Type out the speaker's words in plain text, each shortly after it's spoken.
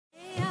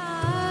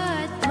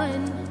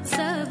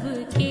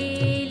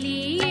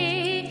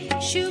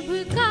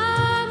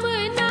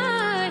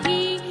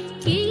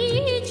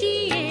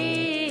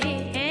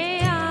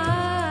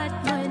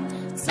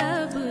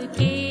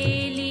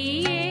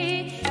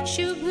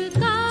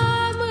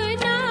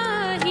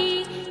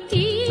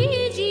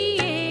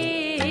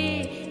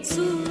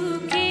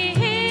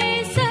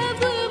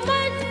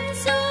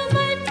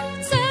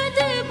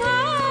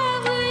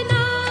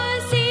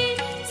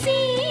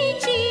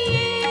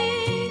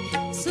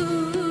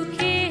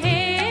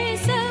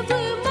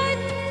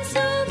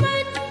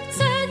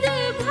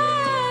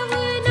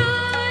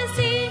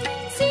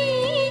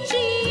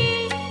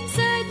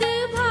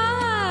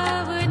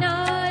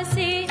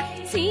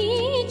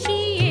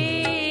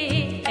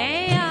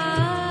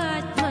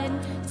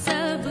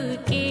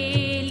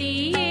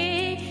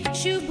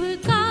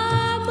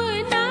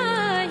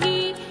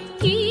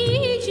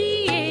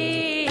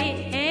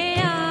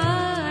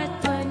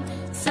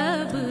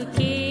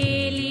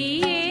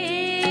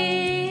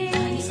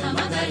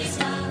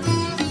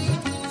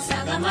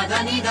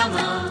ni da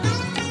ma,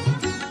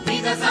 ni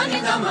da sa ni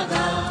da ma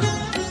ga.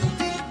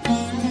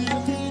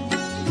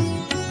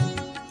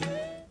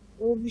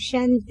 Om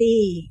Shanti,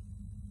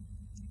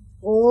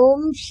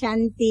 Om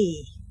Shanti.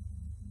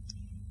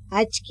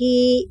 आज की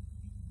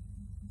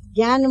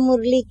ज्ञान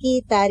मुरली की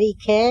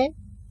तारीख है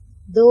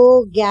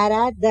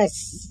 2/11/10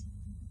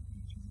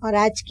 और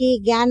आज की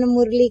ज्ञान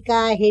मुरली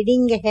का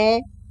हेडिंग है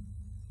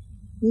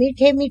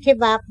मीठे मीठे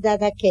बाप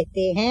दादा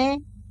कहते हैं,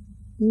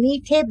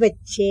 मीठे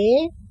बच्चे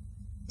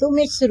तुम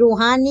इस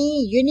रूहानी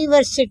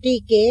यूनिवर्सिटी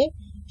के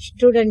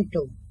स्टूडेंट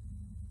हो।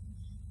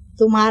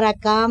 तुम्हारा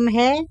काम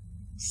है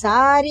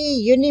सारी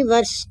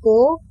यूनिवर्स को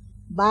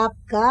बाप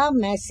का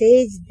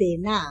मैसेज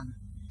देना।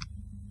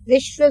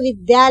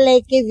 विश्वविद्यालय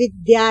के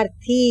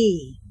विद्यार्थी,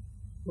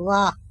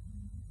 वाह,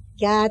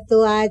 क्या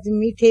तो आज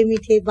मीठे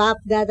मीठे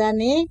बाप दादा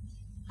ने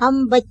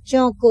हम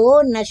बच्चों को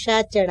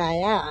नशा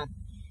चढ़ाया।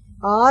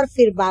 और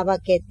फिर बाबा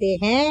कहते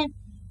हैं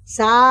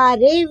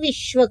सारे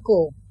विश्व को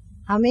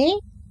हमें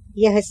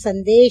यह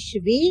संदेश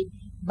भी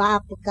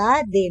बाप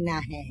का देना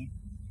है।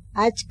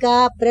 आज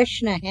का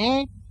प्रश्न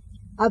है,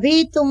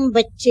 अभी तुम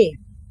बच्चे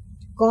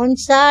कौन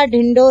सा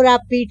ढिंडोरा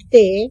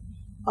पीटते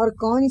और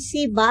कौन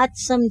सी बात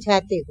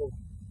समझाते हो?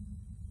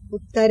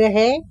 उत्तर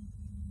है,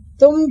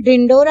 तुम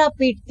ढिंडोरा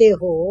पीटते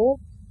हो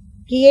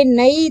कि ये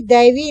नई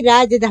दैवी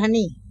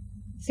राजधानी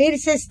फिर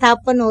से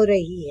स्थापन हो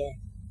रही है,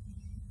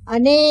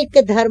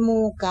 अनेक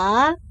धर्मों का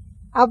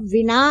अब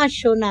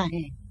विनाश होना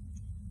है।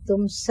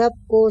 तुम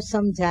सबको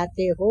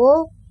समझाते हो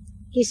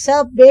कि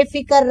सब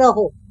बेफिक्र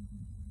रहो।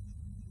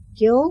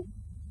 क्यों?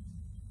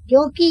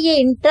 क्योंकि ये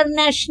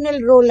इंटरनेशनल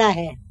रोला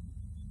है,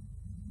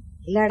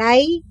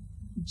 लड़ाई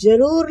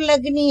जरूर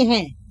लगनी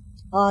है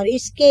और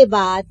इसके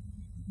बाद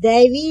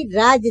दैवी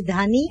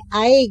राजधानी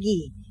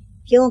आएगी,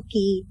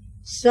 क्योंकि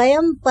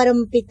स्वयं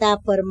परमपिता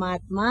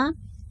परमात्मा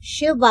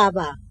शिव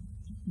बाबा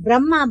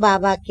ब्रह्मा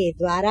बाबा के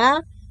द्वारा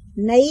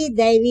नई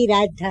दैवी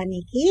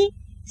राजधानी की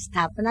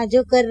स्थापना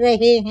जो कर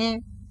रहे हैं।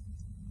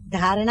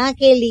 धारणा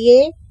के लिए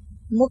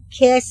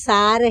मुख्य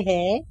सार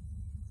है,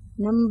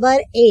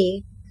 नंबर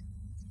 1,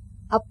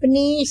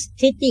 अपनी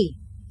स्थिति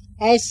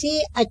ऐसी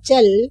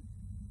अचल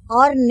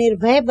और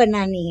निर्भय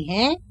बनानी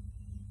है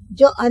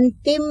जो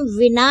अंतिम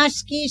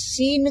विनाश की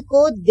सीन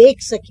को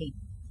देख सके,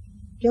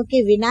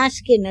 क्योंकि विनाश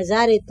के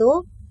नजारे तो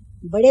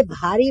बड़े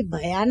भारी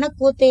भयानक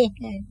होते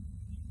हैं।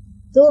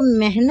 तो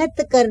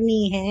मेहनत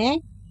करनी है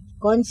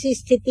कौन सी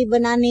स्थिति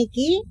बनाने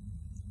की?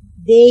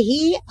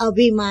 देही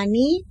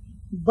अभिमानी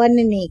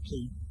बनने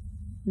की।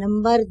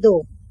 नंबर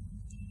 2,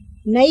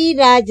 नई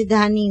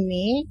राजधानी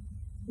में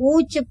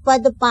उच्च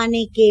पद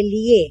पाने के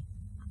लिए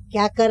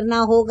क्या करना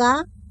होगा?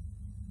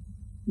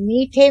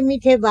 मीठे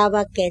मीठे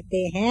बाबा कहते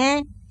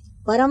हैं,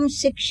 परम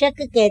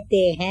शिक्षक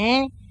कहते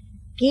हैं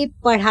कि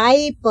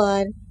पढ़ाई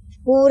पर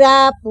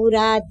पूरा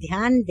पूरा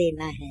ध्यान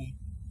देना है।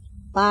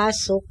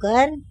 पास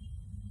होकर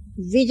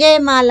विजय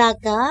माला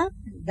का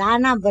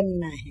दाना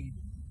बनना है।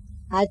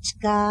 आज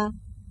का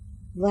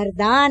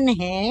वरदान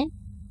है,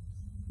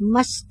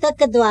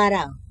 मस्तक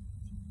द्वारा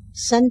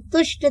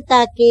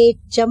संतुष्टता के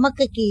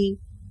चमक की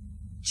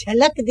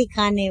झलक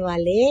दिखाने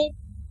वाले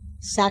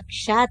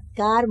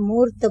साक्षात्कार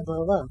मूर्त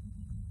भव,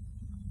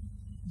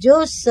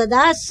 जो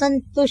सदा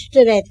संतुष्ट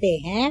रहते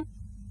हैं।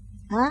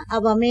 हाँ,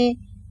 अब हमें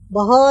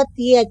बहुत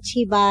ही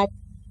अच्छी बात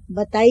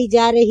बताई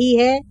जा रही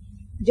है,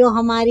 जो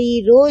हमारी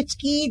रोज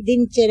की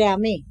दिनचर्या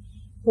में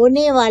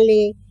होने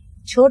वाले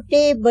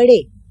छोटे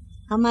बड़े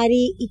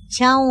हमारी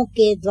इच्छाओं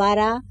के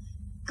द्वारा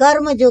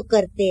कर्म जो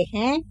करते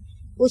हैं,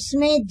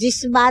 उसमें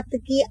जिस बात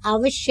की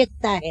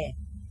आवश्यकता है,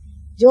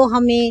 जो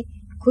हमें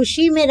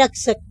खुशी में रख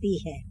सकती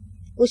है,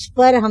 उस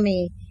पर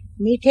हमें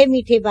मीठे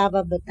मीठे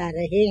बाबा बता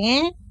रहे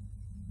हैं।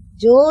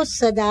 जो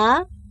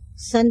सदा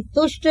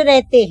संतुष्ट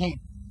रहते हैं,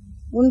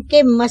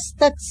 उनके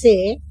मस्तक से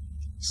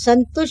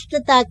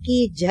संतुष्टता की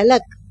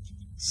झलक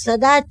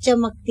सदा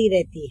चमकती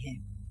रहती है।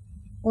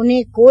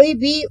 उन्हें कोई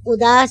भी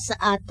उदास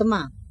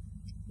आत्मा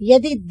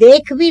यदि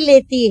देख भी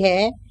लेती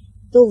है,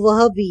 तो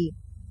वह भी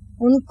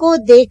उनको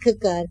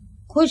देखकर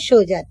खुश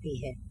हो जाती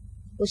है,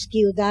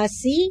 उसकी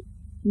उदासी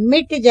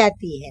मिट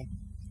जाती है।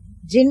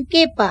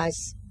 जिनके पास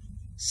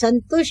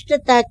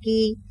संतुष्टता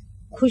की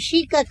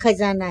खुशी का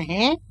खजाना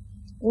है,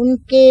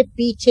 उनके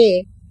पीछे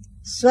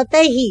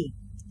स्वतः ही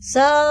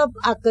सब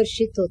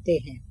आकर्षित होते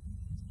हैं।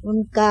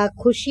 उनका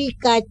खुशी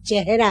का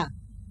चेहरा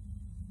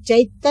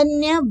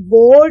चैतन्य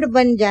बोर्ड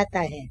बन जाता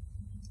है,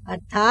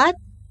 अर्थात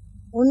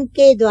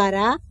उनके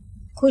द्वारा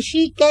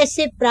खुशी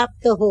कैसे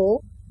प्राप्त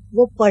हो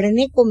वो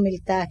पढ़ने को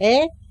मिलता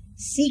है,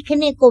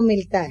 सीखने को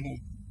मिलता है।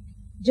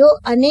 जो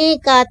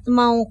अनेक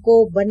आत्माओं को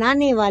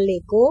बनाने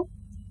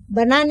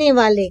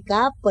वाले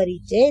का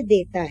परिचय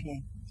देता है।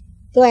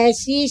 तो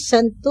ऐसी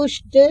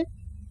संतुष्ट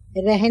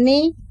रहने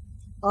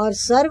और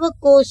सर्व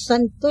को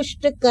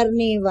संतुष्ट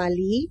करने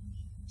वाली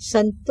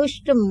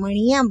संतुष्ट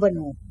मणियां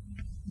बनो,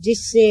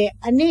 जिससे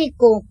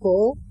अनेकों को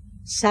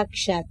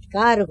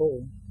साक्षात्कार हो।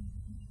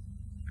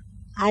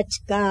 आज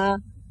का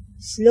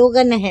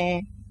स्लोगन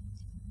है,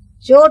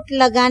 चोट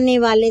लगाने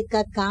वाले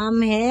का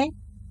काम है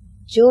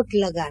चोट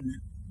लगाना।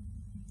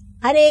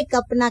 हर एक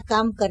अपना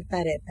काम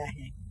करता रहता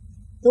है,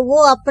 तो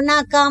वो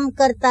अपना काम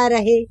करता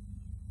रहे,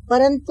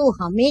 परंतु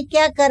हमें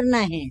क्या करना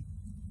है?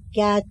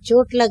 क्या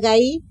चोट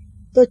लगाई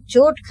तो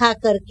चोट खा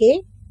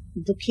करके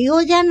दुखी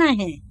हो जाना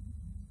है?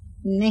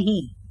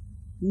 नहीं,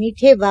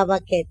 मीठे बाबा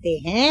कहते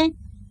हैं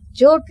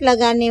चोट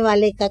लगाने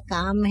वाले का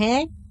काम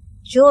है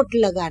चोट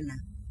लगाना,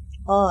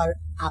 और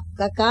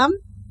आपका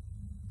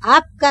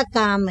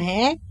काम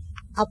है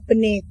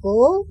अपने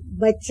को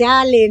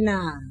बचा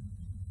लेना।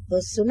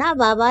 तो सुना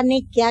बाबा ने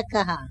क्या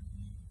कहा?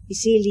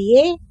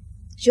 इसीलिए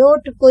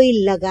चोट कोई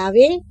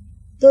लगावे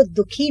तो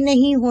दुखी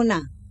नहीं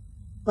होना,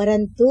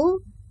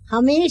 परंतु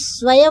हमें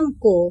स्वयं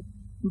को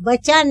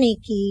बचाने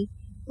की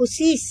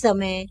उसी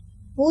समय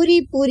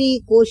पूरी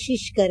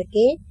कोशिश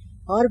करके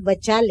और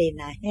बचा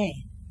लेना है।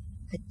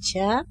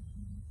 अच्छा,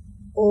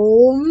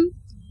 ओम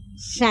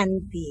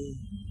शांति,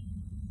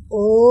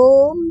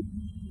 ओम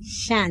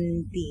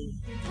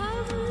शांति।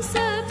 हम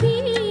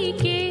सभी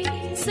के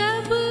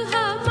सब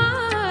हम